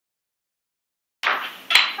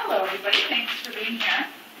Hello, everybody. Thanks for being here.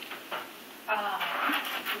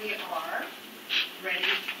 We are ready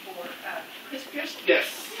for Chris Pearson.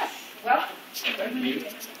 Yes. Yes. Welcome. Thank you.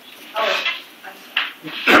 Oh, I'm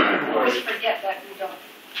sorry. I always forget that we don't.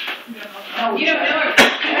 No, you don't know it.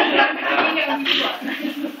 We know who you are.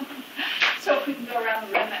 So if we can go around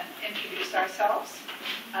the room and introduce ourselves.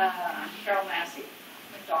 Carol Massey,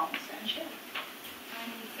 McDonald's and Shed.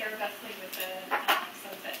 I'm Sarah Besley with the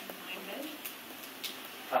Sunset and Pine Bid.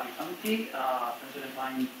 Bobby Funky, President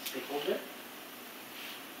Pine Stakeholder.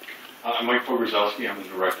 I'm Mike Pogrzewski. I'm the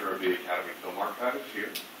director of the Academy Film Archive here.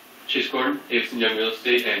 Chase Gordon, Davidson Young Real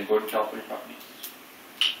Estate, and Gordon California Properties.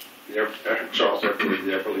 Charles Epperly,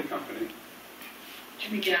 the Epperly Company.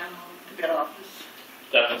 Jimmy Down, the bid office.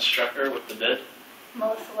 Devin Strecker with the bid.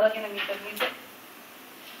 Melissa Logan and Mika Music.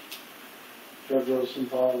 Fred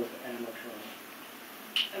Rosenthal with Amateur.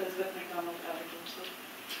 Elizabeth McDonald, Alexander.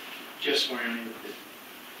 Just swearing in the bid.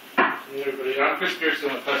 Hey everybody, I'm Chris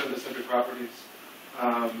Pearson with President of Century Properties.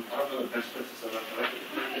 I don't know the best place to set up, but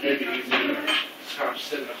it may be easy to just kind of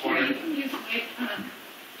sit in the corner. You can use my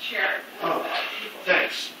chair. Oh,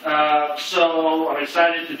 thanks. So I'm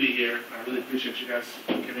excited to be here. I really appreciate you guys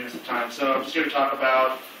giving us the time. So I'm just going to talk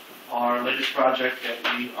about our latest project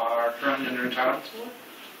that we are currently under entitlements for,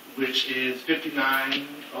 which is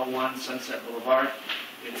 5901 Sunset Boulevard.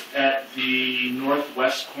 It's at the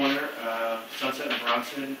northwest corner of Sunset and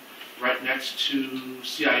Bronson, right next to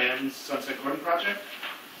CIM's Sunset Gordon project.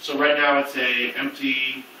 So right now it's a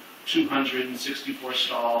empty 264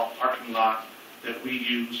 stall parking lot that we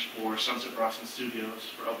used for Sunset Bronson Studios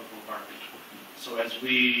for overflow parking. So as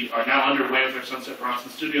we are now underway with our Sunset Bronson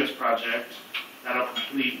Studios project, that'll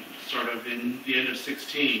complete sort of in the end of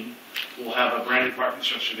 16. We'll have a brand new parking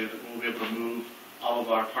structure there that we'll be able to move all of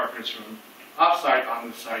our parkers from off-site on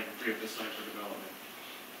the site and free up this site for development.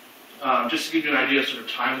 Just to give you an idea of sort of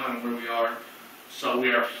timeline of where we are. So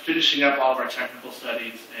we are finishing up all of our technical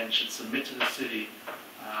studies and should submit to the city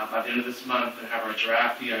by the end of this month and have our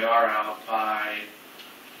draft EIR out by,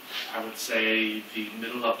 I would say, the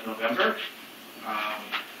middle of November.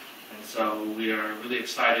 And so we are really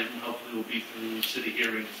excited and hopefully we'll be through city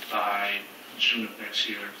hearings by June of next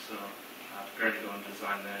year. So preparing to go and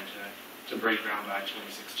design that to break ground by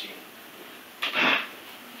 2016.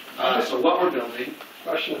 So what we're building.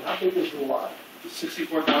 Question, how big is the lot?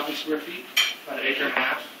 64,000 square feet, about an acre and a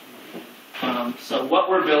half. So what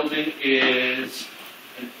we're building is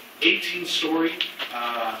an 18-story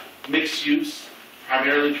mixed-use,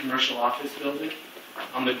 primarily commercial office building.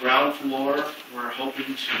 On the ground floor, we're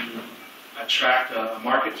hoping to attract a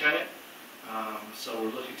market tenant. So we're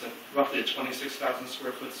looking to roughly a 26,000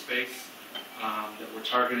 square foot space that we're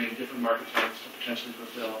targeting different market tenants to potentially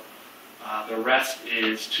fulfill. The rest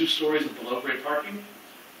is 2 stories of below-grade parking,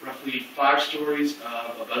 roughly 5 stories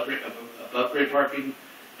of above-grade parking,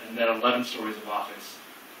 and then 11 stories of office.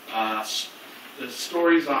 The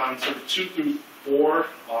stories on sort of 2 through 4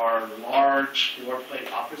 are large floor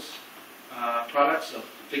plate office products, so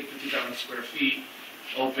think 50,000 square feet,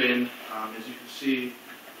 open. As you can see,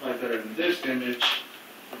 probably better than this image.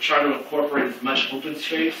 We're trying to incorporate as much open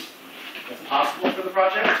space as possible for the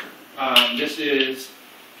project. This is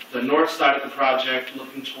the north side of the project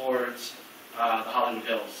looking towards the Hollywood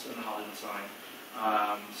Hills and the Hollywood sign.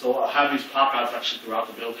 So I'll have these pop-outs actually throughout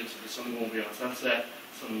the building, so that something will be on Sunset,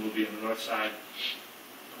 something will be on the north side.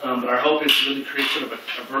 But our hope is to really create sort of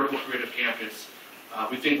a vertical creative campus.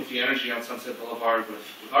 We think with the energy on Sunset Boulevard, with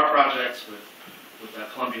our projects, with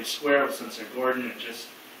Columbia Square, with Sunset Gordon, and just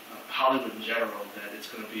Hollywood in general, that it's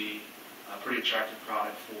going to be a pretty attractive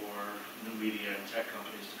product for new media and tech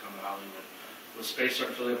companies to come to Hollywood. With space sort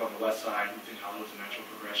of filling up on the west side, we think Hollywood's a natural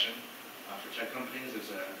progression for tech companies. There's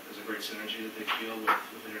a great synergy that they feel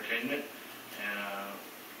with entertainment, and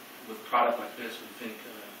with a product like this, we think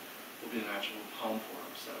will be a natural home for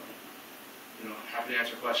them. So, happy to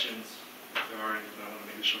answer questions if there are any, but I want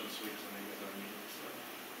to make it short and sweet because I know you guys are meetings. So.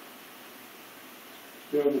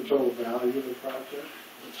 Do you know the total value of the project?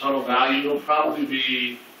 The total value will probably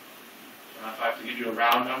be, if I have to give you a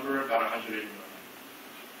round number, about $180 million.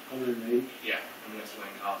 108? Yeah, I mean that's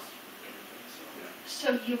land costs, everything. So yeah.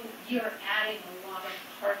 So you're adding a lot of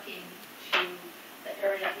parking to the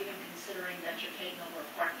area, even considering that you're taking over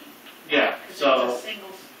parking. Yeah. So it's a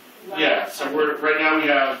single yeah. So right now we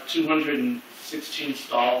have 216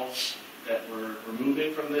 stalls that we're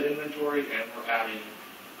removing from the inventory, and we're adding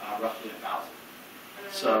roughly 1,000.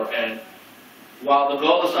 So and while the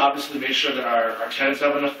goal is to obviously make sure that our tenants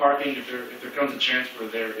have enough parking, if there comes a chance where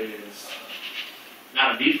there is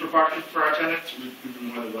not a need for parking for our tenants, we'd be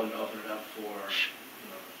more than willing to open it up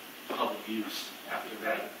for public use after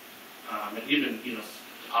that. And even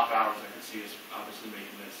off hours I can see is obviously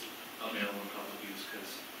making this available in public use,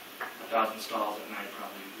 because 1,000 stalls at night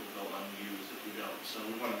probably will go unused if we don't. So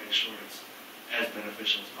we want to make sure it's as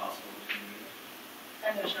beneficial as possible to the community.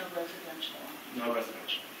 And there's no residential on it. No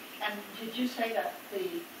residential. And did you say that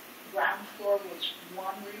the ground floor was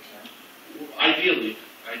one retail? Ideally,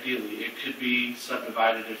 it could be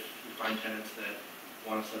subdivided if we find tenants that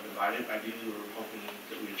want to subdivide it. Ideally, we're hoping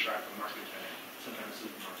that we attract a market tenant, sometimes a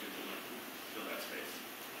supermarket that would fill that space.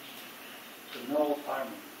 So no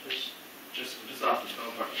apartment, Just off the stone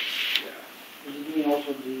apartments. Yeah. does it mean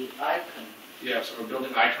also the icon? Yeah, so we're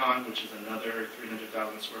building Icon, which is another 300,000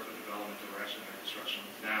 square foot development that we're actually under construction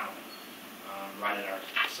with now, right at our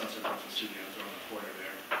Sunset House Studios on the corner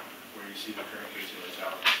there, where you see the current K-Taylor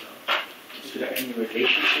Tower. So, Is there any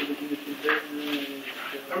relationship between the two buildings?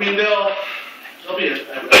 I mean, there'll be a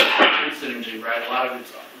concrete synergy, right? A lot of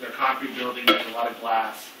it's, they're concrete buildings, there's a lot of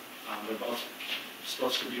glass. They're both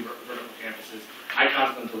supposed to be vertical campuses.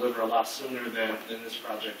 Icon's going to deliver a lot sooner than this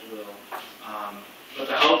project will. But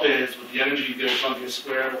the hope is, with the energy you get at Columbia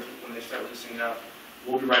Square, when they start leasing up,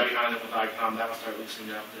 we'll be right behind them with Icon. That'll start leasing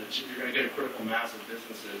up. You're going to get a critical mass of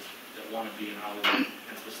businesses that want to be in Hollywood,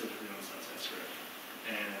 and specifically on the Sunset Strip.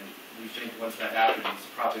 And we think once that happens,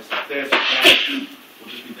 projects like this will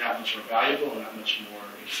just be that much more valuable and that much more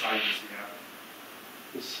exciting to see happen.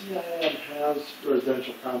 The CIM has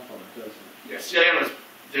residential component, doesn't it? Yeah, CIM is,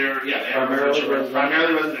 they have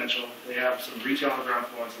primarily residential. They have some retail on the ground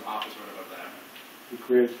floor and some office right above that. You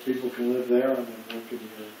create, people can live there and then work in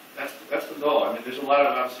your... That's the goal. I mean, there's a lot of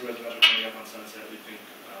obviously residential coming up on Sunset. We think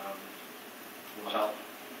will help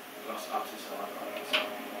us obviously sell our products.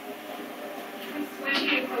 When do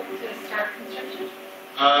you hope to start construction?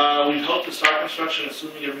 We hope to start construction,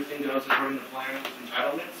 assuming everything goes according to plan with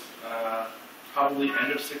entitlements, probably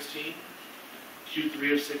end of 16,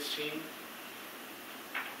 Q3 of 16.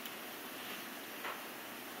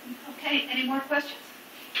 Okay, any more questions?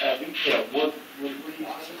 Retail, what do you say?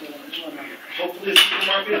 Hopefully a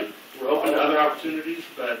supermarket. We're open to other opportunities,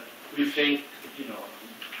 but we think,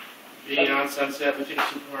 being on Sunset, we think a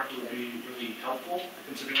supermarket would be really helpful,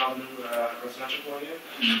 considering all the new residential going in.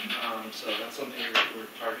 So that's something we're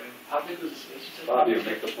targeting. How big was the space? You said? Bobby will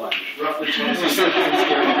make the plan. Roughly 26,000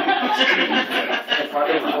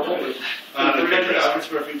 square feet. 300,000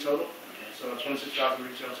 square feet total. So 26,000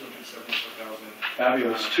 retail, 274,000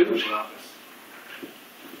 Fabulous, too. commercial office.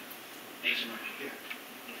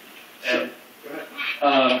 And, go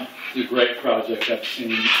ahead. It's a great project. I've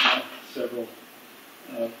seen several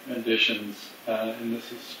renditions, and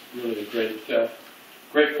this is really a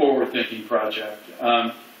great forward-thinking project.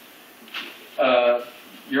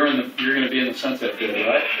 You're going to be in the Sunset Bid,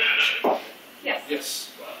 right? Yes.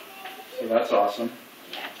 Yes. So that's awesome.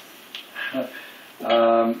 Yes.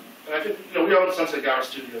 And I think, we own Sunset Gower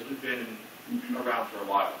Studios. We've been around for a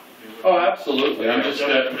while. Oh, absolutely. I'm just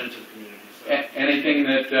committed to the community. So. Anything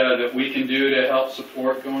that we can do to help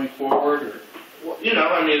support going forward, or? Well,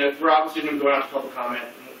 we're obviously going to go out to public comment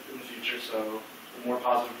in the future, so the more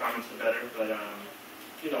positive comments, the better. But,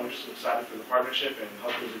 we're just excited for the partnership, and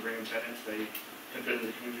hopefully as we bring in tenants, they can fit into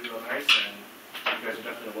the community real nice, and you guys are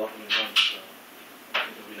definitely a welcoming bunch, so I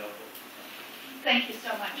think it'll be helpful. Thank you so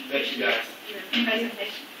much. Thank you, guys. Your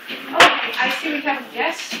presentation. Okay, I see we have a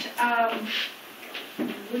guest.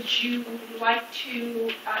 Would you like to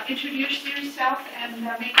introduce yourself and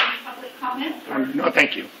make any public comment? No,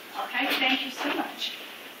 thank you. Okay, thank you so much.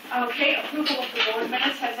 Okay, approval of the board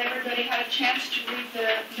minutes. Has everybody had a chance to read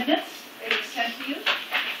the minutes they were sent to you?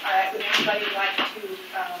 All right, would anybody like to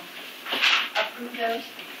approve those?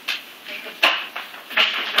 Make a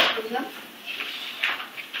motion to approve them?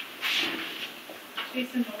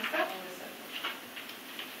 Jason, Melissa?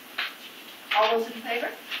 All those in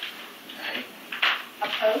favor?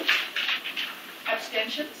 Opposed?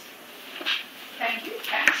 Abstentions? Thank you,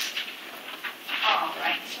 passed. All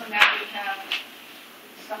right, so now we have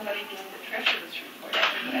somebody doing the treasurer's report. I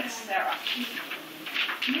think that's Sarah.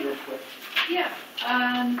 Real quick. Yeah.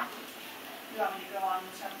 You want me to go on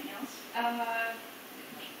with something else?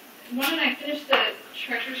 Why don't I finish the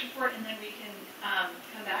treasurer's report and then we can come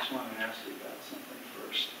I back? just want to ask you about something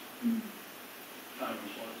first. Okay. Hold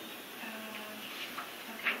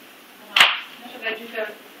on. Should I do the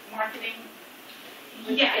marketing?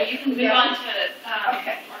 Yeah, you can move on to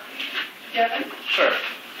Okay. marketing. Devin? Sure.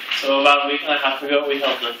 So about a week and a half ago, we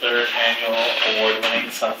held the third annual award-winning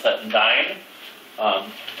Sunset and Dine.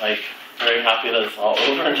 Very happy that it's all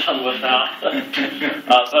over and done with now. But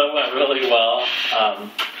it went really well. I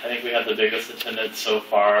think we had the biggest attendance so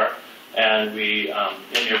far. And we,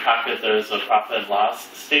 in your packet, there's a profit and loss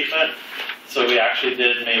statement. So we actually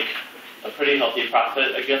did make a pretty healthy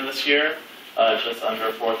profit again this year, just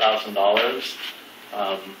under $4,000.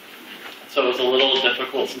 So it was a little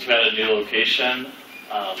difficult since we had a new location.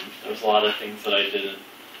 There was a lot of things that I didn't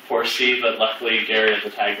foresee, but luckily Gary at the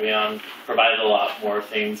Taglion provided a lot more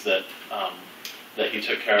things that that he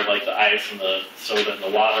took care of, like the ice and the soda and the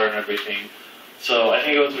water and everything. So I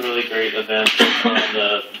think it was a really great event.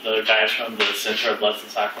 The guys from the Center of Blessed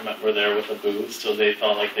Sacrament were there with a booth, so they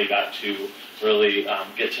felt like they got to really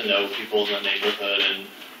get to know people in the neighborhood and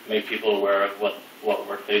make people aware of what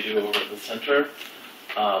work they do over at the center.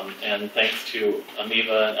 And thanks to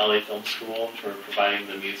Amoeba and LA Film School for providing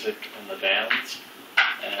the music and the bands.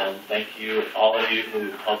 And thank you, all of you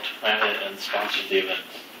who helped plan it and sponsored the event.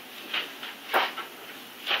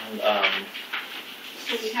 And,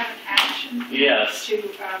 So we have an action yes. to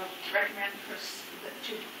recommend the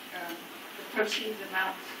proceeds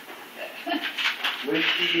amounts With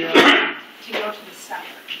the, to go to the center.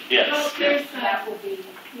 Yes. Well, there's That will be,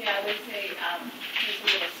 yeah, there's a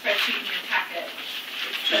little spreadsheet in your packet.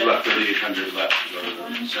 There's about 3,800 left to go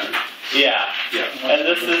to the center. Yeah. Yeah. And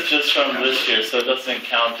this is just from this year, so it doesn't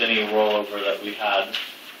count any rollover that we had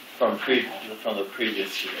from the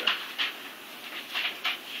previous year.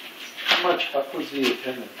 How much up was the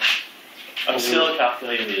attendance? I'm still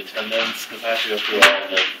calculating the attendance because I have to go through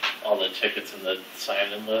all the tickets and the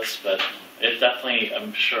sign-in list, but it definitely,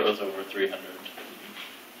 I'm sure it was over 300.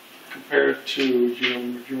 Compared to, do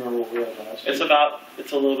you remember what we had last year?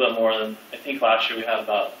 It's a little bit more than, I think last year we had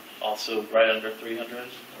about also right under 300.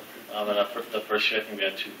 And the first year I think we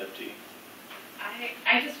had 250.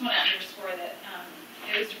 I just want to underscore that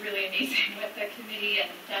it was really amazing what the committee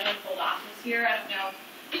and Devin pulled off this year. I don't know,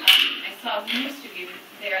 I saw most of you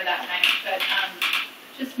there that night, but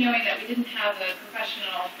just knowing that we didn't have a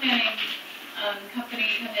professional planning company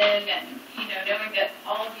come in, and knowing that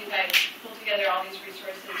all of you guys pulled together all these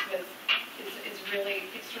resources is really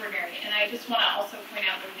extraordinary. And I just want to also point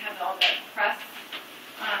out that we have all the press.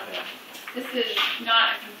 This is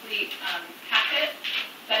not a complete packet,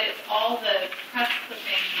 but it's all the press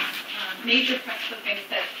clippings, major press clippings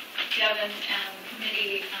that Devin and the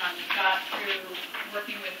committee got through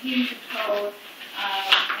working with Heating and Co.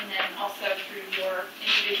 And then also through your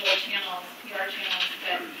individual channels, PR channels.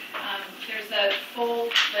 But there's a full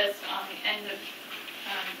list on the end of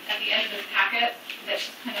at the end of this packet that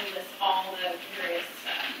just kind of lists all the various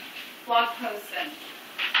blog posts and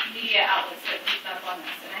media outlets that picked up on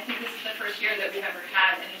this. And I think this is the first year that we've ever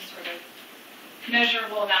had any sort of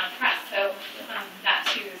measurable amount of press. So that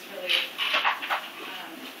too is really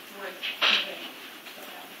worth noting. So,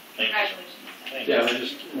 congratulations. Thanks. Yeah, I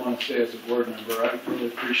just want to say as a board member, I really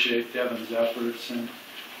appreciate Devin's efforts and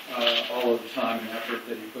all of the time and effort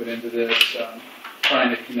that he put into this, trying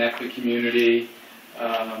to connect the community,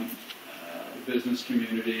 the business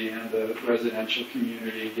community and the residential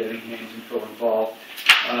community, getting Haynes and Co. involved.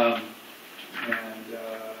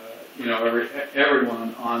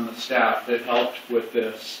 Everyone on the staff that helped with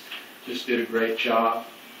this just did a great job.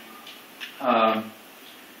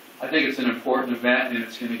 I think it's an important event, and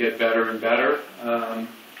it's going to get better and better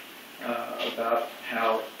about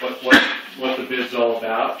what the bid's all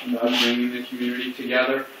about bringing the community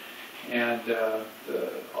together. And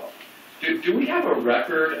do we have a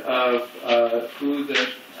record of who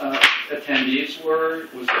the attendees were?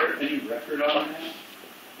 Was there any record on that?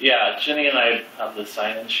 Yeah, Jenny and I have the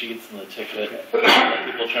sign-in sheets and the ticket that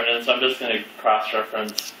people turn in, so I'm just going to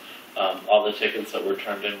cross-reference all the tickets that were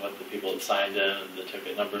turned in with the people that signed in and the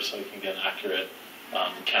ticket number so we can get an accurate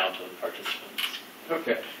count of the participants.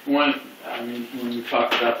 Okay. When we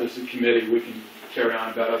talk about this in committee, we can carry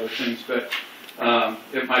on about other things, but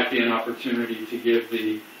it might be an opportunity to give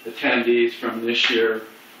the attendees from this year,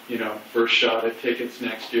 first shot at tickets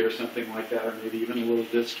next year, something like that, or maybe even a little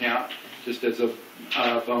discount, just as a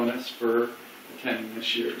bonus for attending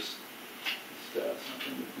this year's. Just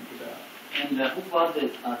something to think about. And who bought the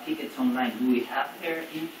tickets online? Do we have their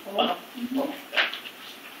info?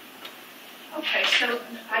 okay, so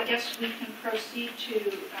I guess we can proceed to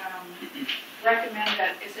recommend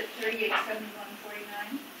that, is it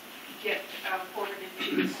 $38.71.49, get forwarded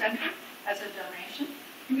to the center as a donation?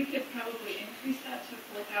 We could probably increase that to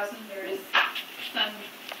 4,000. There is some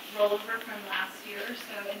rollover from last year,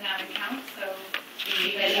 so in that account. So do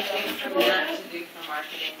you need anything from that to do for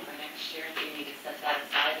marketing for next year? Do you need to set that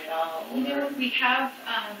aside at all? Or? We have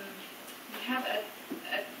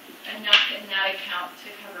enough in that account to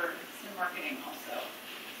cover some marketing also.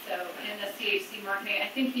 So in the CHC marketing, I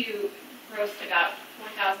think you grossed about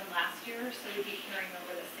 4,000 last year, so we'd be carrying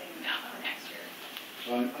over the same amount for next year.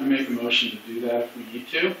 Well, I make a motion to do that if we need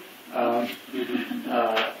to, and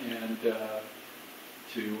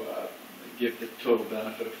to give the total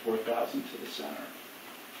benefit of $4,000 to the center.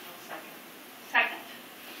 Second.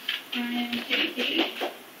 And Kitty?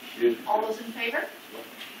 All those in favor?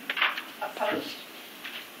 Opposed?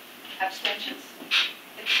 Abstentions?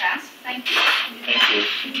 It passed. Thank you. Thank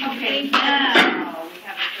you. Okay, now we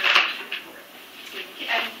have a jurisdiction report.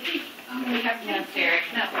 Oh, we have no Derek.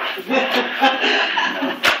 No.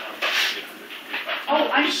 Oh,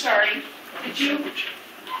 I'm sorry. Did you,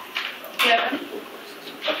 Devin?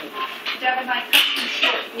 Devin, I cut you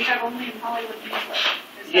short. We have only in Hollywood newsletter.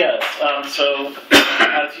 Yes, so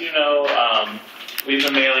as you know, we've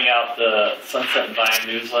been mailing out the Sunset and Vine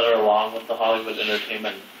newsletter along with the Hollywood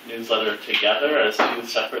Entertainment newsletter together as two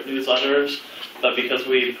separate newsletters. But because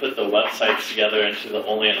we put the websites together into the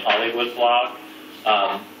Only in Hollywood blog,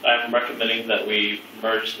 I'm recommending that we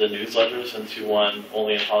merge the newsletters into one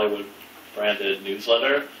Only in Hollywood branded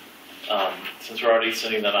newsletter. Since we're already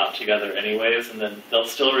sending them out together anyways, and then they'll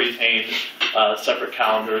still retain separate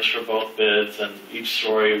calendars for both bids, and each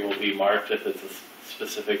story will be marked if it's a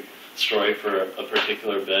specific story for a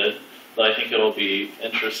particular bid. But I think it'll be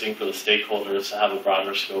interesting for the stakeholders to have a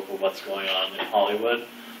broader scope of what's going on in Hollywood.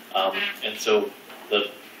 And so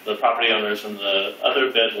the property owners in the other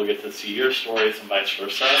bid will get to see your stories and vice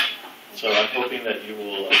versa. So I'm hoping that you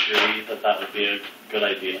will agree that that would be a good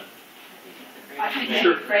idea. I think that's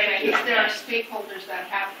great. Because there are stakeholders that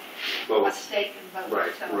have a stake in both.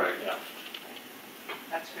 Right, so right. Yeah.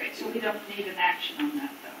 That's great. So we don't need an action on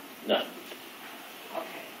that, though. No.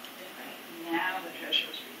 Okay. Now the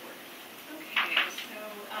treasurer's report. Okay, so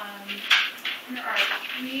there are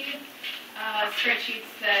three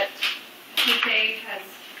spreadsheets that Jose has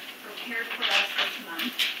prepared for us this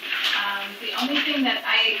month. The only thing that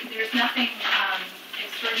there's nothing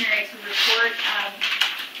extraordinary to report.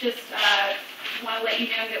 Just want to let you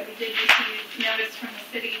know that we did receive notice from the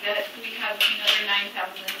city that we have another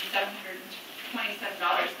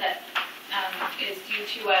 $9,727 that is due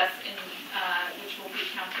to us, which will be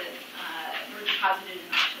counted or deposited in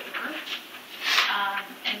October.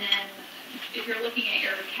 And then, if you're looking at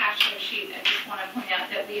your cash flow sheet, I just want to point out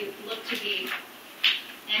that we look to be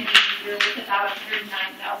ending the year with about $109,000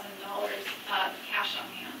 of cash on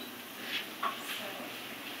hand.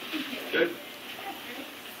 So, Good.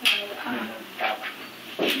 So,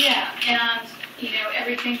 yeah, and,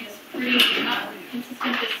 everything is pretty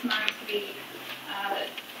consistent this month. We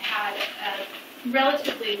had a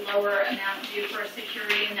relatively lower amount due for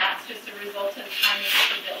security, and that's just a result of timing of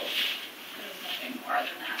the bills. There's nothing more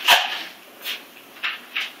than that.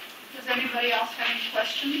 Does anybody else have any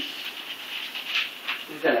questions?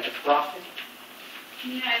 Is that like a profit?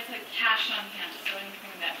 Yeah, it's like cash on hand, so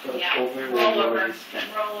anything that, So yeah, over and roll over over and spend.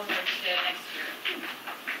 to next year.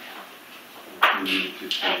 We need to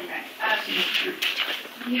say Okay.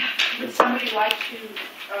 Yeah. Would somebody like to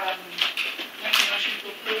make a motion to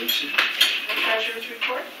approve the treasurer's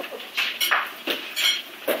report?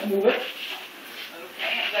 Move it.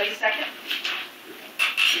 Okay, anybody second?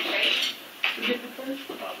 Okay.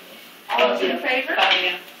 All those in favor?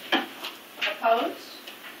 Opposed?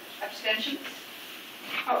 Abstentions?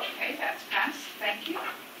 Okay, that's passed. Thank you.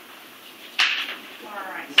 All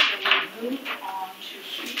right, so we move on to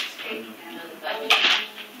streetscape and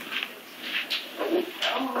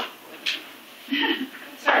oh.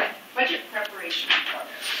 Sorry, budget preparation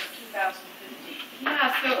progress for 2015.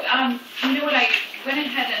 Yeah, so, you know what, I went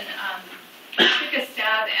ahead and took a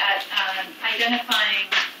stab at identifying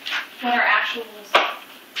what our actuals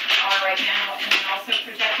are right now, and then also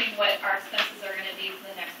projecting what our expenses are going to be for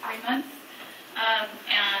the next 3 months.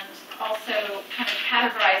 And also kind of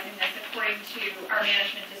categorizing this according to our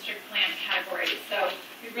management district plan categories. So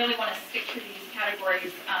we really want to stick to these categories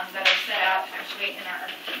that are set out actually in our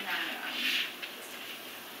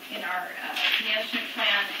management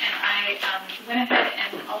plan. And I went ahead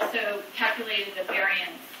and also calculated the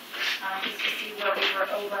variance just to see where we were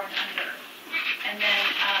over and under. And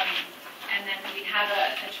then we have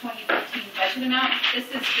a 2015 budget amount. This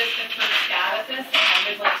is just the first stab at this, and I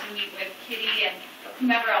would like to meet with Kitty and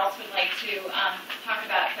whomever else would like to talk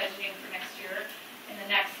about budgeting for next year in the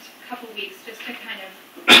next couple weeks, just to kind of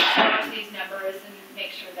watch these numbers and make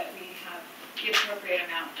sure that we have the appropriate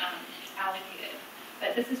amount allocated.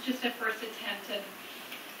 But this is just a first attempt, and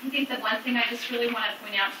I think the one thing I just really want to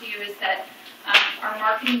point out to you is that our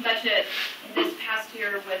marketing budget in this past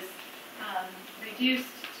year was reduced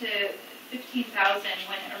to $15,000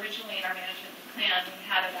 when originally in our management plan we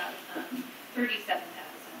had about $37,000.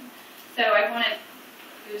 So I want to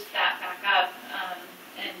boost that back up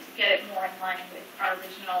and get it more in line with our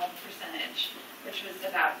original percentage, which was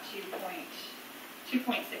about 2.2%.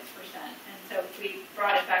 2.6%. And so if we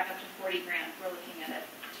brought it back up to 40 grand, we're looking at a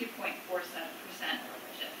 2.47% of our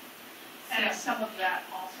budget. And some of that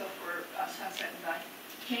also for Sunset and Vine.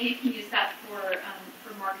 Yeah, you can use that for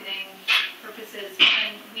marketing purposes.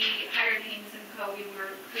 When we hired Haynes and Co., we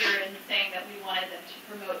were clear in saying that we wanted them to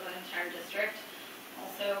promote the entire district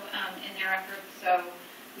also in their efforts. So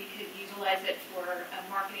we could utilize it for a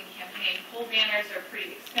marketing campaign. Pole banners are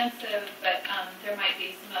pretty expensive, but there might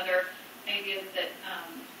be some other ideas that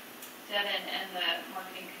Devin and the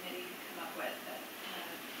marketing committee could come up with that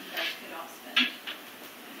you guys could all spend.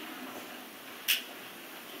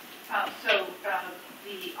 So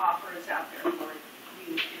the offer is out there for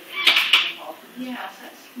you if you want to be involved in this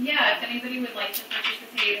process. Yeah, if anybody would like to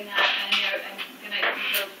participate in that, I know I'm going to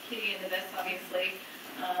throw Kitty into this, obviously,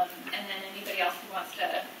 and then anybody else who wants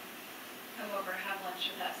to come over and have lunch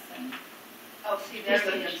with us. And see, there's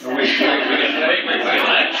the Oh, wait,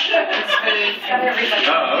 lunch?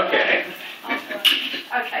 Oh, okay.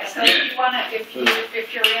 Okay, so if you want to,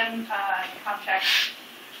 if you're in, contact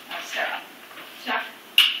Sarah. Chuck?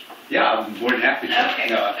 Yeah, I'm more than happy to. Okay,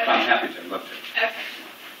 No, okay. I'm happy to, I'd love to. Okay.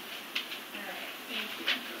 All right, thank you.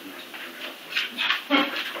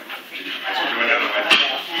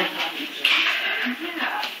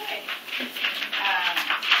 Yeah, okay.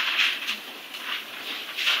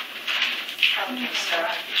 Probably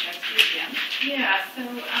Sarah next weekend. Yeah, so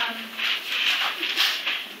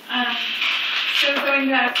going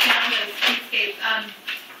back down to the streetscape, on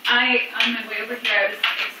my way over here, I was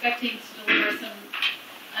expecting to deliver some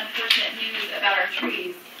unfortunate news about our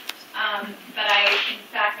trees, but I, in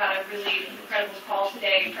fact, got a really incredible call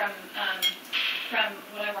today from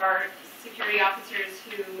one of our security officers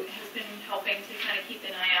who has been helping to kind of keep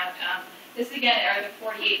an eye out. This, again, are the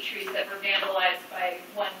 48 trees that were vandalized by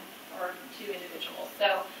one or two individuals.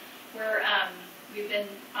 So we've been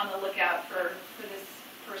on the lookout for this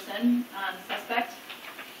person, suspect.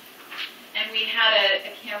 And we had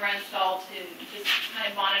a camera installed to just kind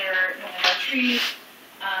of monitor one of our trees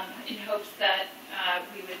in hopes that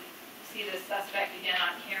we would see the suspect again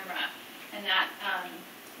on camera. And that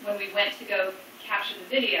when we went to go capture the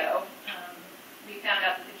video, we found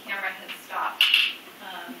out that the camera had stopped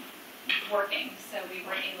working, so we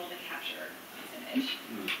weren't able to capture his image.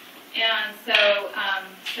 And so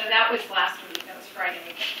that was last week. That was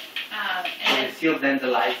Friday. And Is still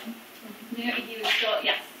vandalized? no, he was still,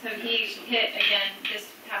 yes. So he hit again this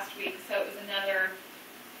past week. So it was another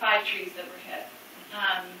 5 trees that were hit.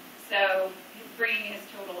 So bringing his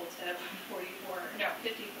total to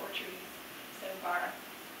 54 trees so far.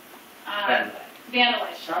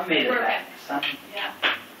 Vandalized. Some made it Broken. back. Some Yeah.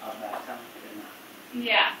 are back. Some did not.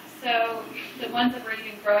 Yeah. So the ones that were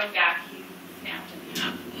even growing back, he snapped in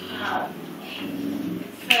half.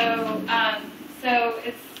 So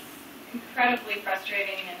it's incredibly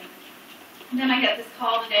frustrating. And then I get this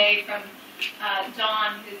call today from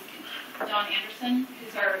Don Anderson,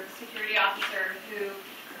 who's our security officer, who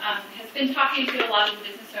has been talking to a lot of the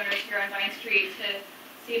business owners here on Vine Street to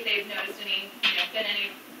see if they've noticed been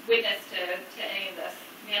any witness to any of this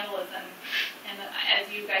vandalism. And as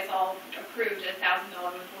you guys all approved, a $1,000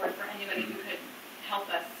 reward for anybody who could help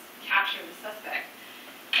us capture the suspect.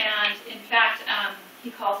 And in fact, he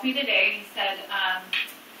calls me today and he said,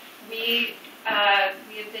 we have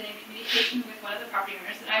been in communication with one of the property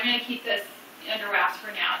owners, and I'm going to keep this under wraps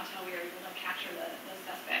for now until we are able to capture the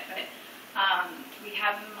suspect. But we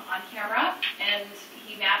have him on camera, and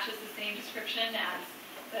he matches the same description as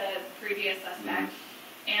the previous suspect.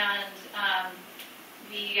 And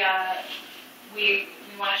we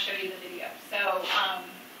want to show you the video. So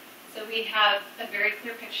we have a very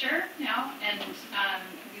clear picture now, and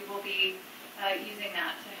we will be using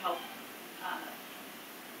that to help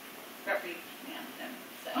reprimand them.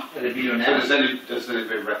 So. The video So now. does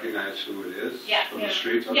anybody recognize who it is? Yeah. From the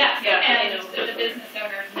streets? Okay. Yeah, and the business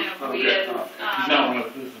owners know who he is. He's not one of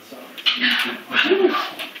the business owners.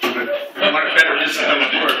 I want a better business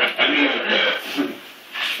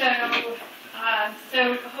So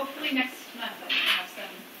hopefully next month I can have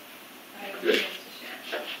some videos to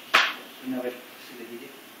share. You know, see the video?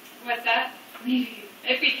 What's that? Maybe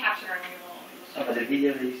if we capture him, we will. Oh, but the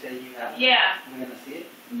video that you said you have? Yeah. We're going to see it?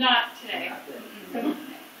 Not today. Not today.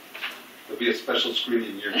 There'll be a special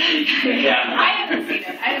screening here. I haven't seen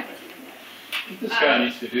it. This guy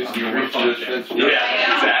needs to do some research.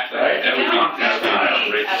 Yeah, exactly. Right? That would be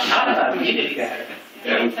outrageous.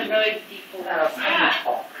 It's a really deep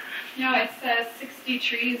Yeah. No, it's 60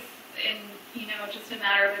 trees in just a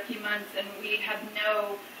matter of a few months, and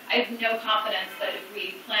I have no confidence that if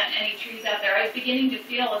we plant any trees out there. I was beginning to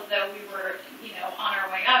feel as though we were, on our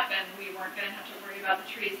way up, and we weren't going to have to worry about the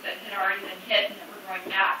trees that had already been hit and that were growing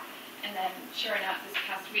back. And then, sure enough, this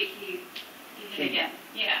past week he hit again.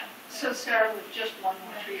 Yeah. So Sarah, with just one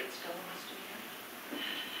more tree, it's still in this year?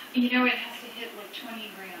 You know, it has to hit like 20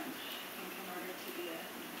 grand, I think, in order to be a.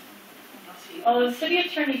 Well, the city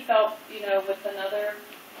attorney felt, you know, with another,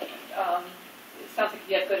 it sounds like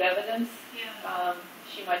you have good evidence. Yeah.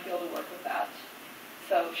 She might be able to work with that.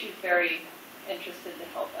 So she's very interested to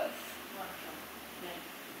help us.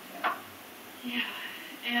 Yeah.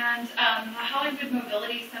 And the Hollywood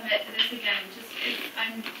Mobility Summit, this again,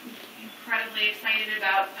 I'm incredibly excited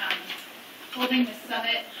about holding the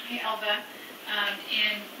summit, hi Elva,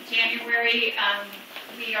 in January.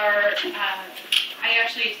 We are, I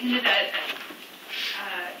actually attended a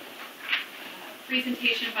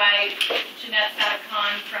presentation by Jeanette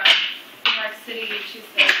Sadakhan from New York City. She's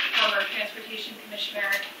the former transportation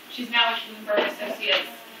commissioner. She's now with Bloomberg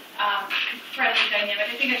Associates. Incredibly dynamic.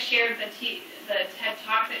 I think I shared the TED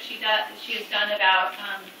Talk that she has done about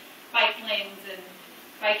bike lanes and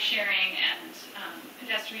bike sharing and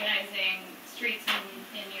pedestrianizing streets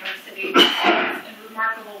in New York City. She's a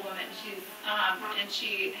remarkable woman. And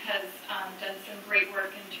she has done some great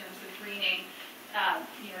work in terms of greening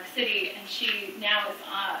New York City. And she now is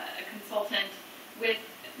a consultant with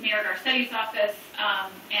Mayor Garcetti's office,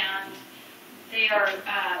 and they are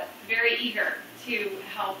very eager to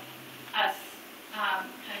help us kind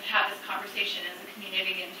of have this conversation as a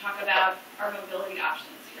community and talk about our mobility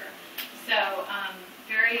options here. So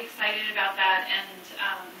very excited about that, and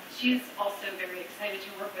she's also very excited to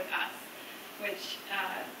work with us, which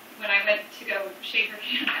when I went to go shake her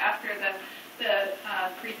hand after the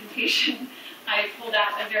presentation, I pulled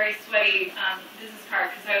out a very sweaty business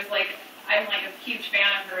card because I was like, I'm like a huge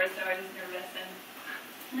fan of hers, so I was nervous, and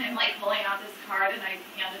I'm like pulling out this card, and I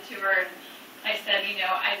hand it to her, and I said, you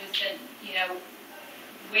know, I've just been, you know,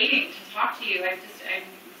 waiting to talk to you. I'm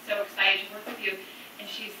so excited to work with you. And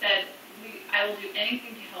she said, I will do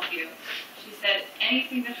anything to help you. She said,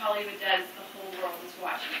 anything that Hollywood does, the whole world is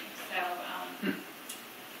watching. So,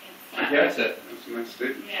 That's a nice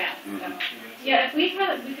statement. Yeah. So. Yeah, if we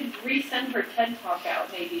could resend her TED Talk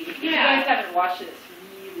out, maybe. If you guys haven't watched it, it's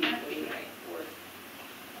really worth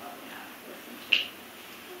listening to.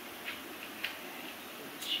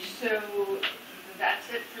 So that's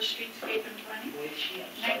it for streetscape and planning?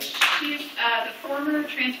 Next, she's the former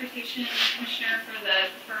transportation commissioner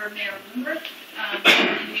for Mayor Bloomberg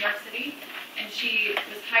in New York City, and she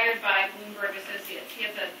was hired by Bloomberg Associates. He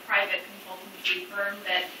has a private consultancy firm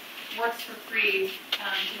that works for free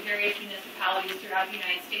to various municipalities throughout the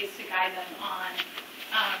United States to guide them on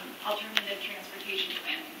alternative transportation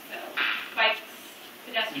planning. So bikes,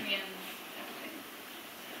 pedestrians, everything.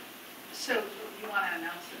 So you want to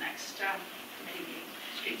announce the next committee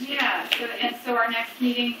meeting? Yeah, so our next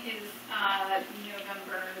meeting is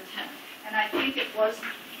November 10th. And I think it was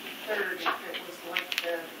the 3rd if it was like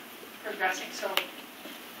the progressing. So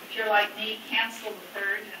if you're like me, cancel the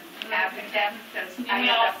 3rd and have the 10th because I end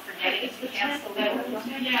up forgetting to cancel the other one.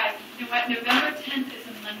 Yeah, you know what, November 10th is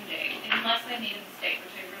a Monday, unless I made a mistake,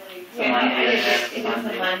 which I really... It is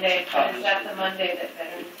a Monday, but is that the Monday that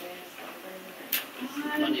Veterans Day is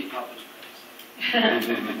celebrated? Monday Papa's I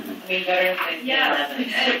mean, Veterans Day is the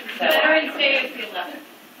 11th. Veterans Day is the 11th.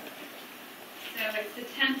 So it's the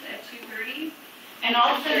 10th at 2:30. And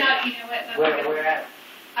I'll send out, you know what... Where at?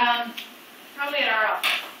 Probably at our office.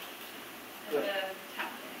 At the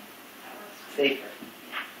tap thing. That works for me. Safer.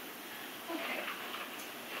 Okay.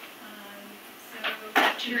 So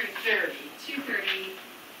 2:30. Okay.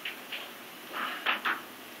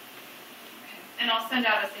 And I'll send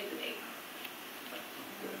out a save the date.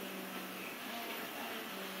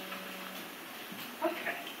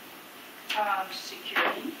 Okay.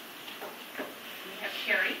 Security. We have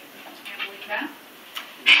Carrie. Can't believe that.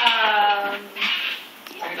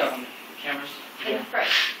 I got them. Cameras. And Fred.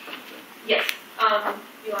 Yes.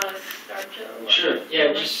 You want to start, Joe? Sure.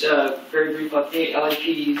 Yeah, just a very brief update.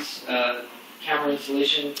 LIPD's camera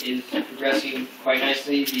installation is progressing quite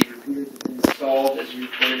nicely. The repeaters have been installed, as we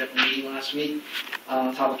reported at the meeting last week,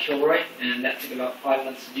 on top of Kilroy, and that took about 5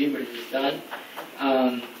 months to do, but it is done.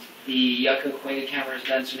 The Yucca Cuenca camera is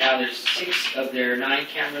done, so now there's 6 of their 9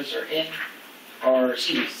 cameras are in, or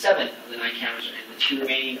excuse me, 7 of the 9 cameras are in. The 2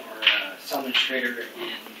 remaining are Selman Schrader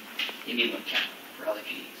and Indian Wood camera for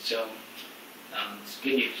LIPD. So it's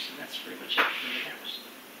good news, and that's pretty much it for the cameras.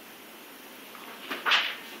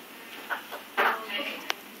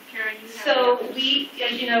 So we,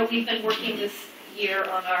 as you know, we've been working this year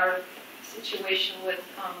on our situation with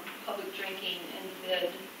public drinking in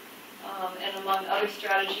BoD. And among other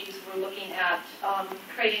strategies, we're looking at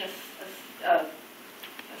creating a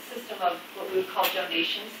system of what we would call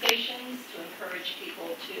donation stations to encourage people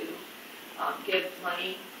to give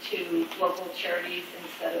money to local charities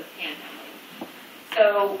instead of panhandling.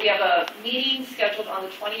 So we have a meeting scheduled on the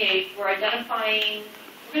 28th. We're going to try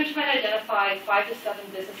to identify 5 to 7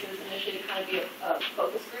 businesses initially to kind of be a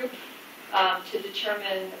focus group to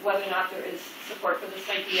determine whether or not there is support for this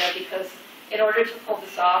idea, because in order to pull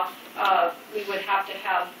this off, we would have to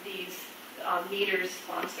have these meters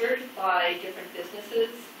sponsored by different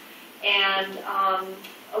businesses. And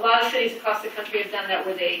a lot of cities across the country have done that,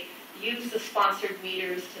 where they use the sponsored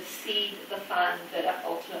meters to seed the fund that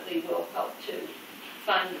ultimately will help to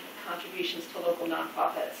fund contributions to local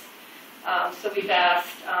nonprofits. So we've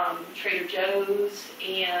asked Trader Joe's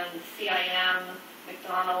and CIM,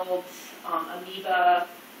 McDonald's, Amoeba,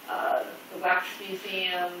 the Wax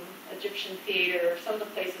Museum, Egyptian Theater, some of the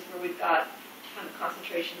places where we've got kind of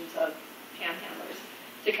concentrations of panhandlers,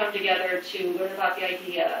 to come together to learn about the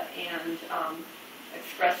idea and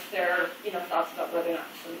express their thoughts about whether or not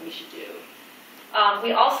it's something we should do.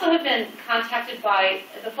 We also have been contacted by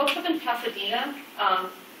the folks up in Pasadena.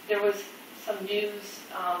 There was some news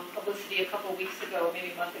publicity a couple of weeks ago,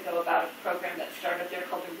 maybe a month ago, about a program that started there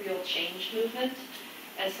called the Real Change Movement.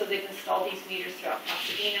 And so they've installed these meters throughout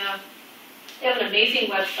Pasadena. They have an amazing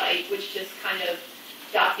website which just kind of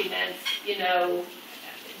documents, the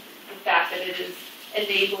fact that it is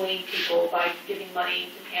enabling people by giving money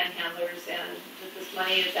to panhandlers, and that this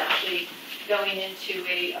money is actually going into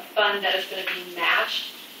a fund that is going to be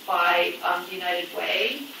matched by the United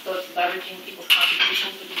Way. So it's leveraging people's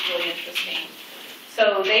contributions, which is really interesting.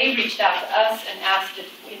 So they reached out to us and asked if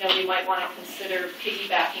we might want to consider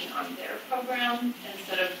piggybacking on their program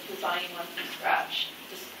instead of designing one from scratch.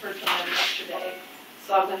 Just heard from them yesterday.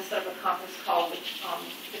 So I'm going to set up a conference call with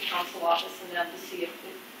the council office and them to see if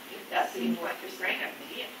that seems like your great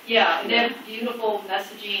idea. Yeah, and they have beautiful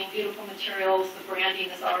messaging, beautiful materials. The branding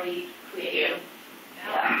is already created.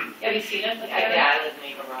 Yeah. Have you seen it? Yeah, I live in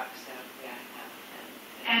Maple Rock, so yeah,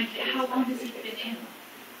 I have. And how long has it been in?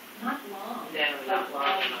 Not long. No, not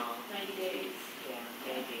long at all. 90 days. Yeah,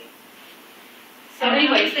 maybe. So and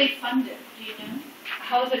anyways, how is they funded? Do you know?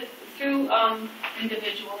 How is it? Through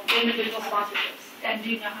individual sponsorships. And do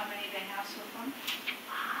you know how many they have so far?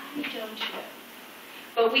 I don't know.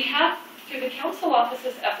 But we have, through the council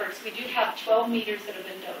office's efforts, we do have 12 meters that have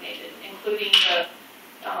been donated, including the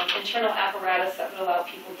internal apparatus that would allow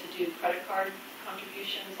people to do credit card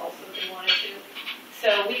contributions also if they wanted to.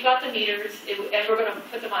 So we got the meters, and we're going to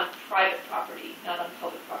put them on private property, not on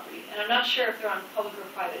public property. And I'm not sure if they're on public or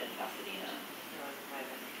private in Pasadena.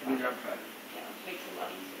 They're on private. Yeah, it makes it a lot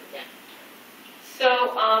easier. Yeah.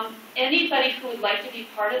 So anybody who would like to be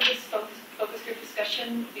part of this focus group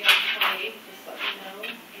discussion beyond the 28th, just let me know,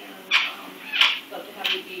 and love to have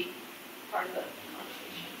you be part of the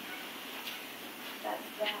conversation. That's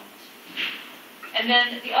that. And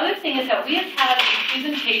then the other thing is that we have had a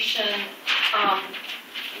presentation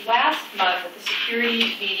last month at the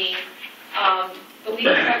security meeting. The lead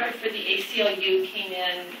director for the ACLU came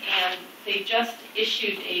in, and they just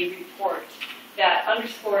issued a report that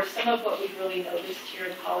underscores some of what we've really noticed here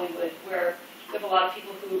in Hollywood, where we have a lot of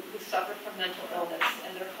people who suffer from mental illness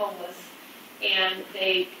and they're homeless, and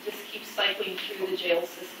they just keep cycling through the jail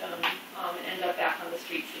system and end up back on the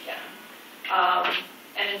streets again.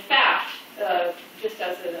 And in fact, just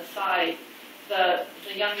as an aside, the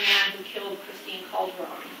young man who killed Christine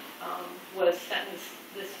Calderon was sentenced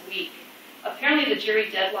this week. Apparently the jury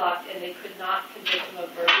deadlocked and they could not convict him of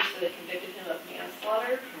murder, so they convicted him of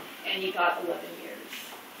manslaughter, and he got 11 years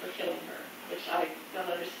for killing her, which I don't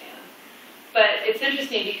understand. But it's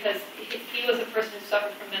interesting because he was a person who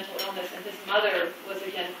suffered from mental illness, and his mother was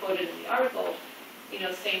again quoted in the article,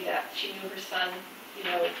 saying that she knew her son,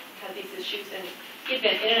 had these issues, and he'd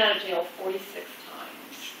been in and out of jail 46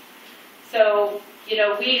 times. So,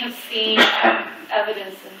 we have seen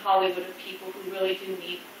evidence in Hollywood of people who really do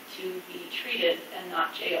need to be treated and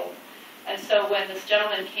not jailed. And so when this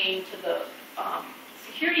gentleman came to the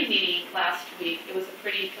security meeting last week, it was a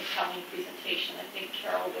pretty compelling presentation. I think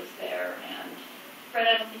Carol was there, and Fred,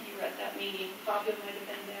 I don't think you were at that meeting. Fabio might have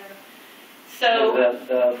been there. So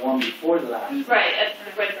the one before the last. Right, at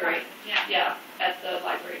the Redbury. Yeah, at the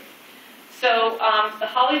library. So the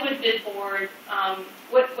Hollywood Bid Board,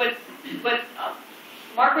 what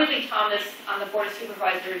Mark Ridley Thomas on the Board of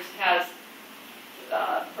Supervisors has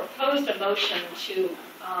proposed a motion to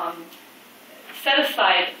set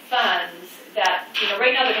aside funds that,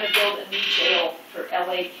 right now they're going to build a new jail for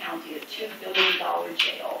LA County, a $2 billion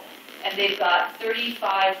jail. And they've got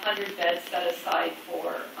 3,500 beds set aside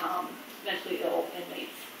for mentally ill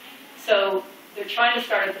inmates. So they're trying to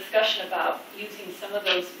start a discussion about using some of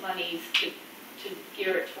those monies to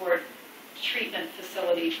gear it toward treatment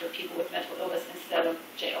facilities for people with mental illness instead of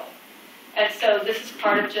jail. And so this is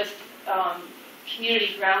part of just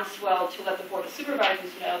community groundswell to let the Board of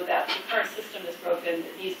Supervisors know that the current system is broken,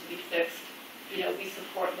 it needs to be fixed. You know, we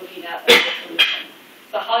support looking at a solution.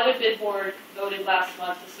 The Hollywood Bid Board voted last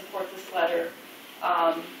month to support this letter.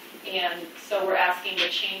 And so we're asking the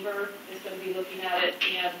Chamber is going to be looking at it,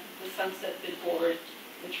 and the Sunset Bid Board.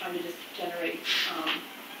 We're trying to just generate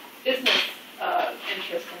business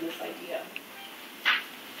interest in this idea.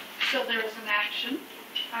 So there is an action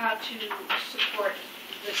to support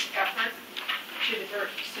this effort to divert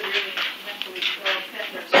severely mentally ill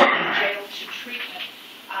offenders from jail to treatment.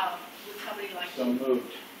 Would somebody like So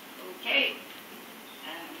moved. Okay.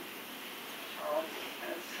 And Charles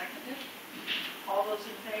has seconded. All those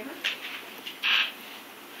in favor?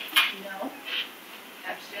 No.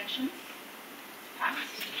 Abstentions?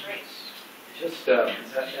 Passed. Great. Just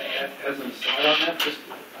as an aside on that,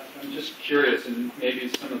 I'm just curious, and maybe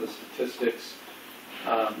some of the statistics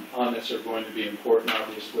on this are going to be important,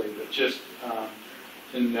 obviously, but just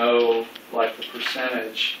to know, like, the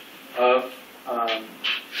percentage of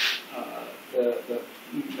the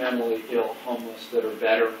mentally ill homeless that are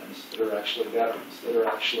veterans, that are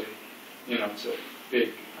actually, you know, it's a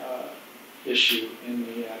big issue in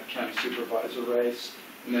the county supervisor race,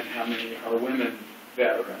 and then how many are women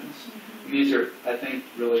veterans. And these are, I think,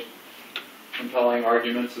 really compelling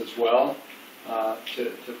arguments as well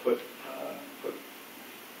to put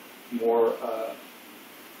more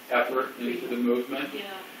effort into the movement.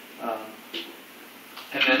 Yeah.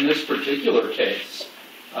 And then this particular case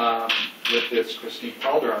with this Christine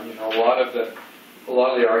Calderon, you know, a lot of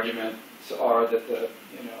the arguments are that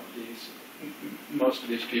most of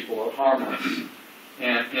these people are harmless,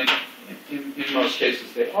 and in most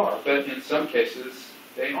cases they are, but in some cases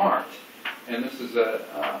they aren't. And this is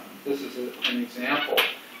an example.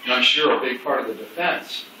 And I'm sure a big part of the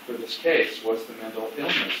defense for this case was the mental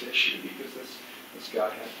illness issue, because this guy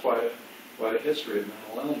had quite a history of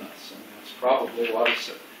mental illness, and that's probably why,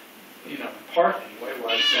 in part anyway,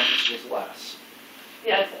 why the sentence was less.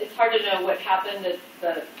 Yeah, it's hard to know what happened.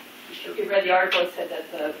 If you read the article, it said that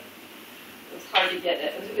it was hard to get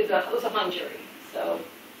it. It was a hung jury, so,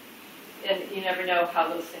 and you never know how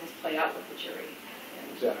those things play out with the jury.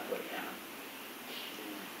 And, exactly. Yeah.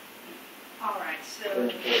 All right, so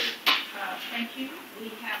thank you. We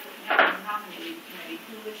have a nominating committee.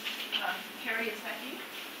 Who is, Carrie, is that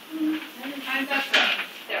you? I'm Dr.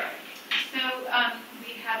 There. So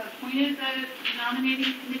we have appointed the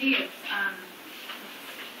nominating committee. It's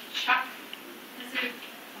Chuck is a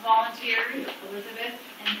volunteer, Elizabeth,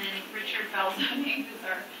 and then Richard Belzoni, who's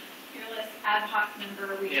our fearless ad hoc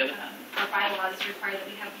member. Our bylaws require that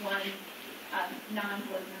we have one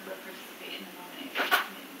non-board member participate in the nominating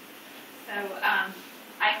committee. So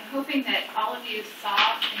I'm hoping that all of you saw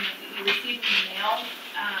and that you received in the mail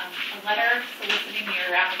a letter soliciting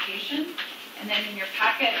your application. And then in your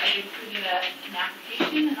packet, I've included an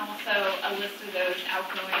application and also a list of those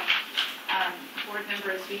outgoing board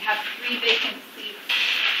members. We have 3 vacant seats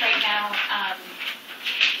right now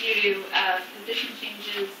due to position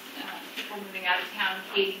changes, people moving out of town,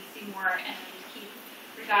 Katie Seymour and Keith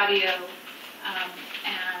Regadio.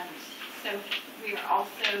 And so we are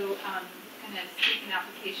also going to seek an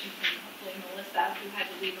application from hopefully Melissa, who had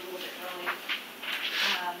to leave a little bit early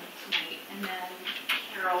tonight. And then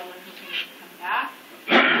Carol, we're hoping to come back.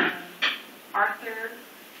 Arthur,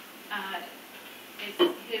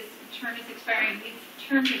 his term is expiring. His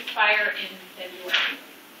terms expire in February.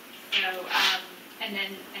 So, and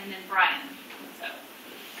then Brian. So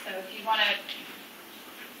if you want to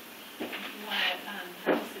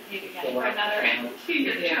participate again for another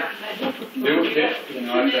 2-year term,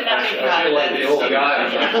 then I feel like the old guy.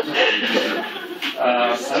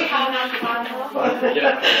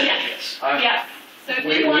 Yes. So if we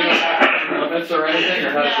you want don't have limits or anything, or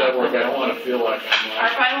how does that work? I don't want to feel like I'm our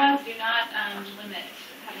bylaws do not have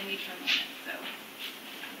any term limit, so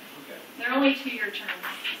they're only 2-year terms.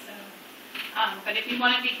 So, but if you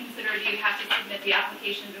want to be considered, you have to submit the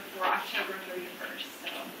application before October 31st. So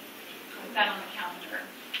put that on the calendar.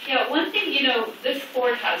 Yeah, one thing, this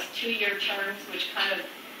board has 2-year terms, which kind of, it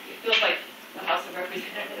feels like the House of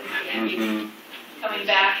Representatives keeps coming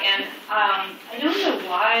back. And I don't know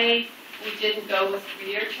why we didn't go with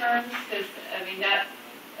 3-year terms, because, that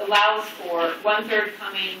allows for 1/3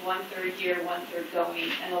 coming, 1/3 here, 1/3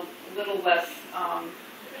 going, and a little less,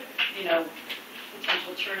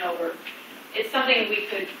 potential turnover. It's something we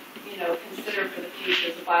could, consider for the future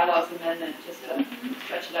as a bylaws amendment, just to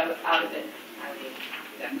stretch it out of it.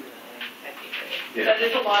 Definitely. Thank you. Yeah. That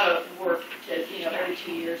is a lot of work to, you know, every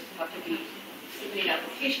 2 years to have to be submitting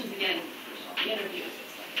applications again, interviews,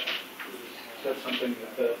 etc. Is that something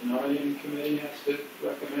that the nominating committee has to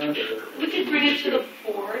recommend, or? We could bring it to the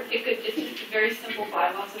board. It's just a very simple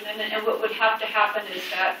bylaws amendment, and what would have to happen is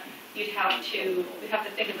that we'd have to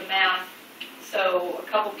think of the math. So a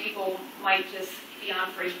couple people might just be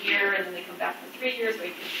on for a year, and then they come back for 3 years, or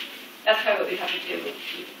that's probably what we'd have to do.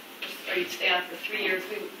 Or you'd stay on for 3 years.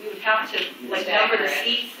 We would have to like number the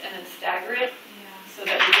seats and then stagger it, so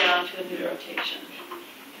that we get onto a new rotation.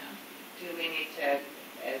 Do we need to,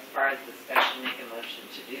 as far as discussion, make a motion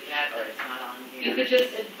to do that, or it's not on here? You could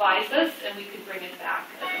just advise us, and we could bring it back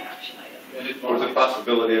as an action item. There's a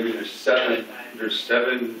possibility, I mean, there's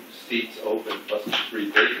seven seats open plus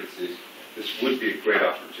 3 vacancies. This would be a great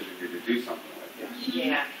opportunity to do something like this.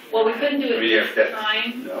 Yeah. Well, we couldn't do it this that,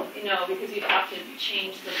 time, no. Because you'd have to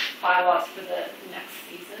change the bylaws for the next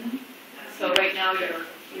season. So right now,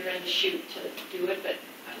 you're in the chute to do it, but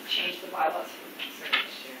change the bylaws for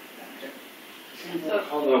next year. So,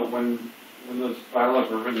 Although when those bylaws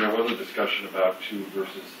were written, there was a discussion about 2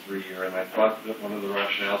 versus 3 year, and I thought that one of the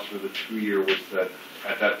rationales for the 2 year was that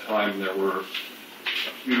at that time there were a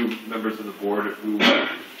few members of the board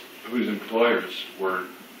whose employers were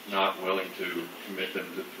not willing to commit them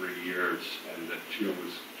to 3 years, and that 2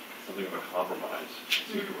 was something of a compromise,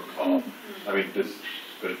 I seem to recall. I mean, does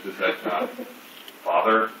that not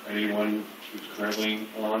bother anyone who's currently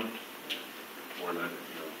on, or that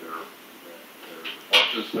their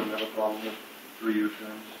bosses don't have a problem with 3-year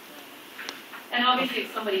terms? and obviously,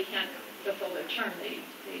 if somebody can't fulfill their term, they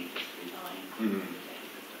just resign.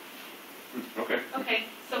 Okay. Okay,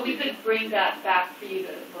 so we could bring that back for you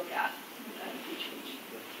to look at in the future.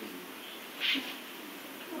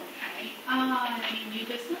 Okay. Any new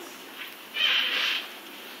business?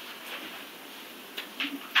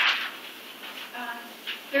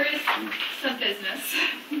 There is some business.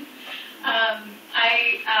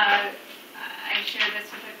 I shared this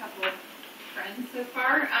with a couple of friends so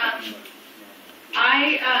far.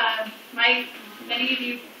 Many of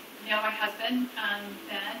you know my husband,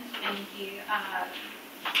 Ben, and he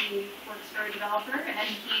works for a developer, and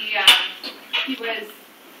he was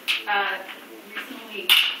recently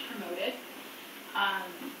promoted,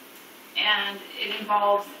 and it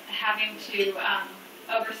involves having to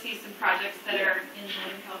oversee some projects that are in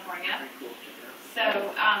Northern California.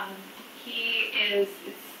 So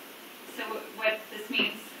so what this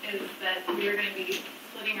means is that we are going to be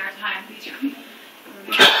splitting our time between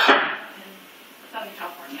Northern California and Southern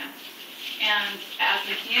California. And as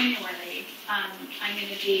of January, I'm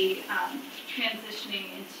going to be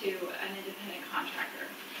transitioning into an independent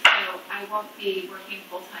contractor. So I won't be working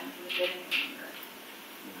full-time for the BoD any longer.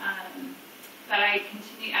 But I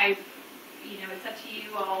continue, it's up to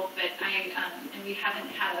you all, but and we haven't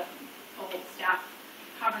had a full staff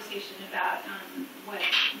conversation about what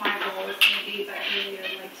my role is going to be, but really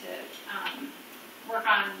I'd like to work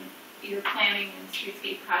on either planning and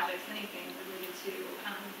streetscape projects, anything related to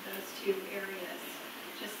those 2 areas,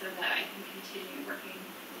 just so that I can continue working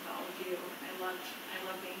with all of you. I love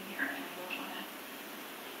being here, and I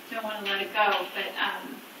don't want to let it go,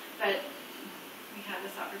 but we have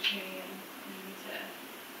this opportunity, and we need to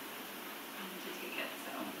take it.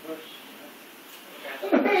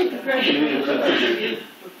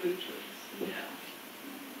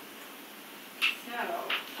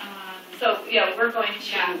 So we're going to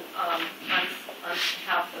on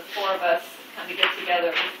behalf of the 4 of us kind of get together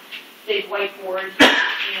with big whiteboard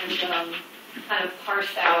and kind of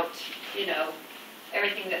parse out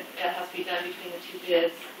everything that has to be done between the 2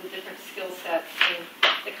 bids, the different skill sets, and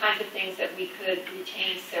the kinds of things that we could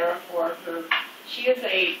retain Sarah for. She is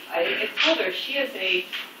I told her she is a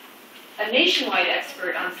nationwide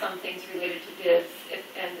expert on some things related to bids,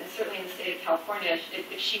 and certainly in the state of California,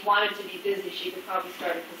 if she wanted to be busy, she could probably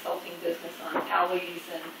start a consulting business on alleys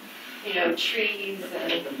and trees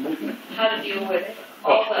and how to deal with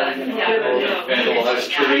all the vandalized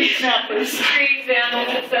trees, vandals,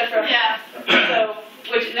 etc. Yeah. So,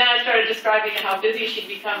 which then I started describing how busy she'd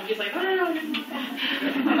become. She's like, oh, no.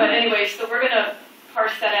 But anyway, so we're going to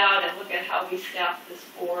parse that out and look at how we staff this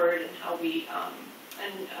board and how we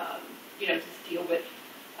just deal with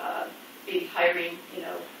maybe hiring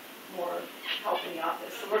more help in the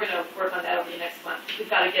office. So we're going to work on that over the next month. We've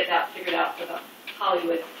got to get that figured out for the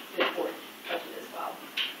Hollywood bid board budget as well.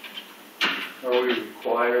 Are we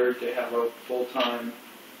required to have a full-time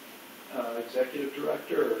executive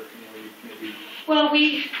director, or can we maybe? Well, I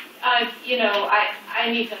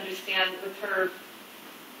need to understand with her.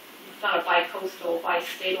 It's not a bi-coastal,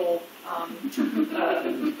 bi-statal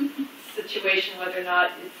situation. situation whether or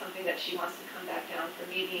not it's something that she wants to come back down for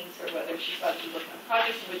meetings, or whether she's about to be working on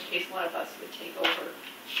projects, in which case one of us would take over,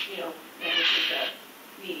 managing the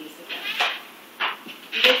meetings again.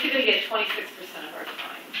 We basically get 26% of our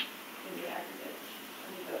time in the aggregate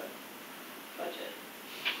under the budget.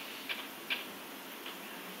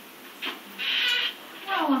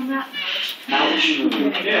 Well, on that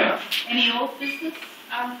note. Yeah. Any old business?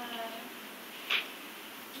 Okay,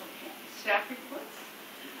 staff reports?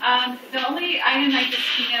 The only item I just,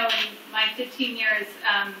 in my 15 years,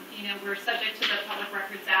 we're subject to the Public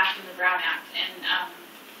Records Act and the Brown Act, and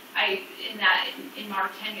in my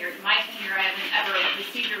tenure, I haven't ever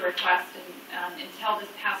received a request until this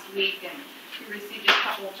past week, and we received a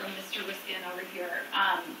couple from Mr. Wiskin over here.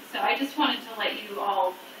 So I just wanted to let you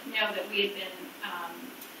all know that we had been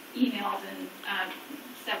emailed and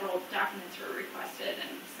several documents were requested,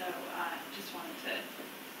 and so just wanted to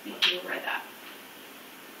make you aware of that.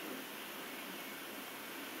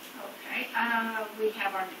 Okay, we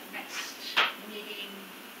have our next meeting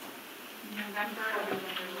November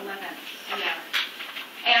 11th. Yeah.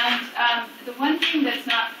 And the one thing that's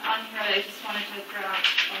not on here that I just wanted to throw out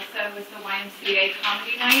also was the YMCA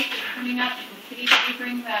Comedy Night that's coming up. Did you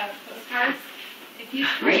bring the postcards? If you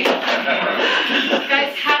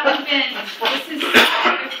guys haven't been, this is a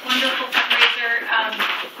wonderful fundraiser.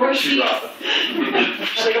 Of course you brought them.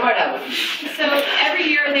 Say goodbye now. So every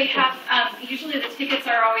year they have, usually the tickets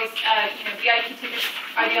are always, VIP tickets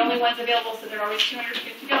are the only ones available, so they're always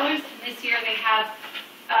 $250. And this year they have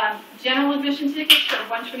general admission tickets for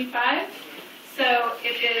 $125. So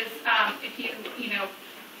it is, if you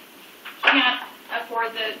can't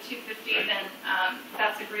afford the $250, then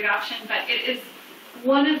that's a great option. But it is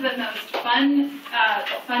one of the most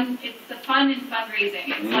it's the fun in fundraising.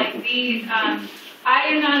 It's like I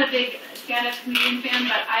am not a big stand-up comedian fan,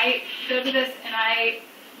 but I go to this and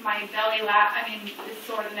my belly is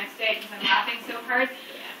sore the next day because I'm laughing so hard.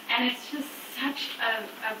 And it's just such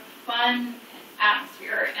a fun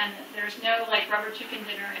atmosphere, and there's no rubber chicken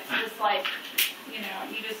dinner. It's just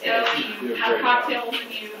you just go and you have cocktails and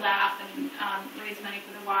you laugh and raise money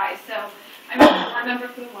for the Y. So I'm a board member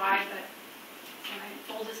for the Y, but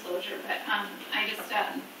full disclosure, but I just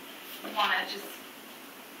want to just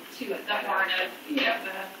toot the horn of the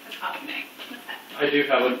comedy night. What's that? I do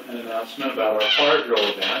have an announcement about our Fire Drill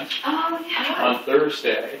event on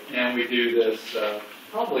Thursday, and we do this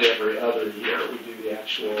probably every other year. We do the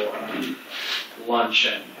actual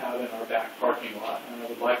luncheon out in our back parking lot, and I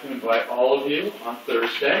would like to invite all of you on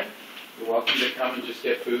Thursday. You're welcome to come and just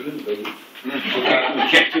get food and leave. We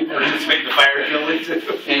can't participate in the fire drill.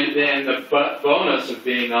 And then the bonus of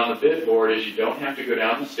being on the bid board is you don't have to go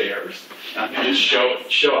down the stairs. You can just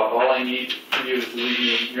show up. All I need from you is to leave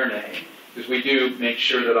me your name, because we do make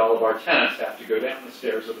sure that all of our tenants have to go down the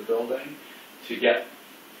stairs of the building to get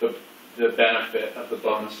the benefit of the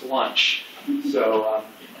bonus lunch. So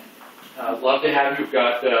I'd love to have you. We've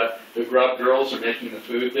got the Grub girls are making the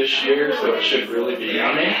food this year, so it should really be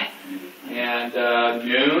yummy. And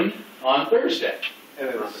noon on Thursday. And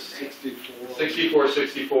it's 64.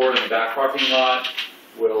 64 in the back parking lot.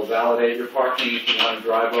 We'll validate your parking if you want to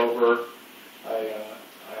drive over. I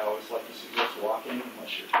always like to suggest walking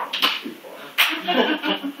unless you're going too far.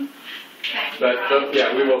 But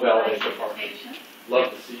yeah, we will validate the parking.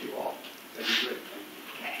 Love to see you all.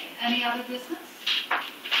 Okay. Any other business?